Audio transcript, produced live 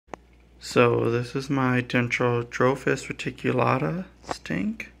So this is my Dendropsophus reticulata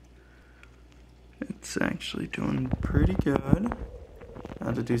tank. It's actually doing pretty good. I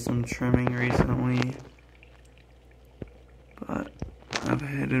had to do some trimming recently, but I have a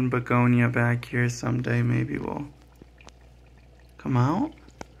hidden begonia back here. Someday maybe will come out.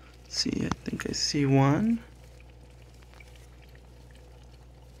 Let's see, I think I see one.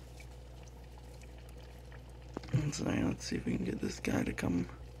 Let's see if we can get this guy to come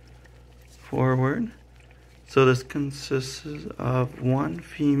forward. So this consists of one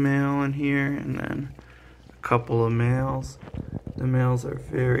female in here and then a couple of males. The males are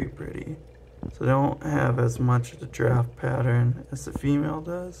very pretty, so they don't have as much of the draft pattern as the female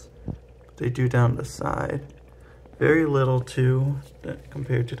does, but they do down the side. Very little too,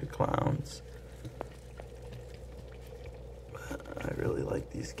 compared to the clowns. But I really like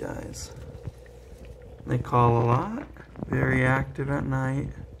these guys. They call a lot, very active at night.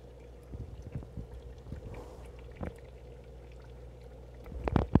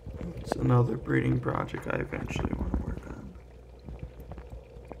 It's another breeding project I eventually want to work on.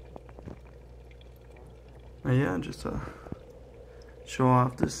 But yeah, just show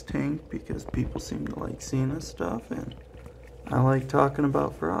off this tank because people seem to like seeing this stuff, and I like talking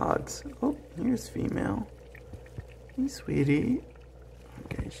about frogs. Oh, here's female. Hey, sweetie.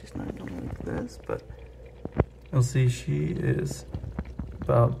 Okay, she's not gonna like this, but you'll see she is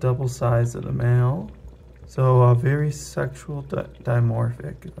about double size of the male. So very sexual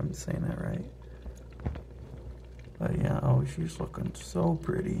dimorphic, if I'm saying that right. But yeah, oh, she's looking so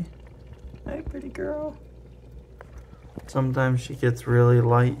pretty. Hey, pretty girl. Sometimes she gets really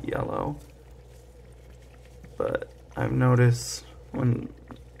light yellow, but I've noticed when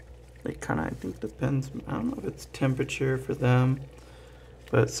they kind of, I think depends, I don't know if it's temperature for them,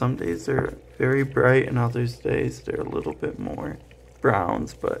 but some days they're very bright and others days they're a little bit more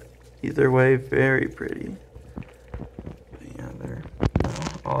browns, but either way, very pretty. But yeah, they're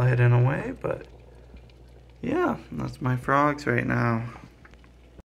all hidden away, but yeah, that's my frogs right now.